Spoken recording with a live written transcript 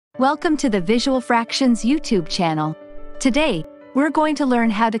Welcome to the Visual Fractions YouTube channel. Today, we're going to learn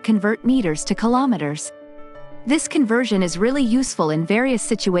how to convert meters to kilometers. This conversion is really useful in various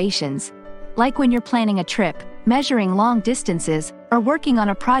situations, like when you're planning a trip, measuring long distances, or working on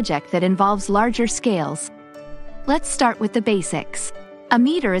a project that involves larger scales. Let's start with the basics. A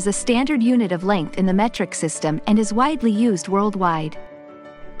meter is a standard unit of length in the metric system and is widely used worldwide.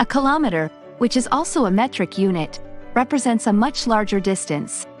 A kilometer, which is also a metric unit, represents a much larger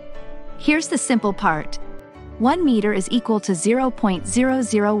distance. Here's the simple part. 1 meter is equal to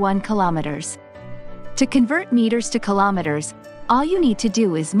 0.001 kilometers. To convert meters to kilometers, all you need to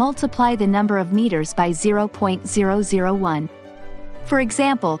do is multiply the number of meters by 0.001. For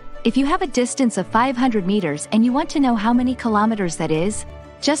example, if you have a distance of 500 meters and you want to know how many kilometers that is,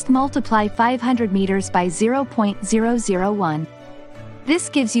 just multiply 500 meters by 0.001. This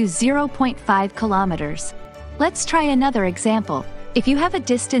gives you 0.5 kilometers. Let's try another example. If you have a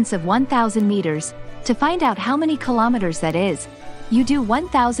distance of 1,000 meters, to find out how many kilometers that is, you do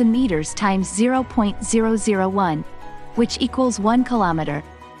 1,000 meters times 0.001, which equals 1 kilometer.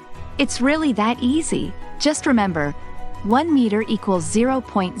 It's really that easy. Just remember, 1 meter equals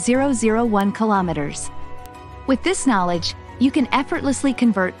 0.001 kilometers. With this knowledge, you can effortlessly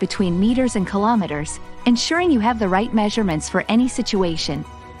convert between meters and kilometers, ensuring you have the right measurements for any situation.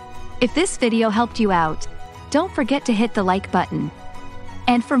 If this video helped you out, don't forget to hit the like button.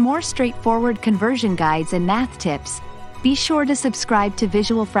 And for more straightforward conversion guides and math tips, be sure to subscribe to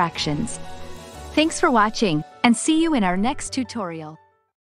Visual Fractions. Thanks for watching, and see you in our next tutorial.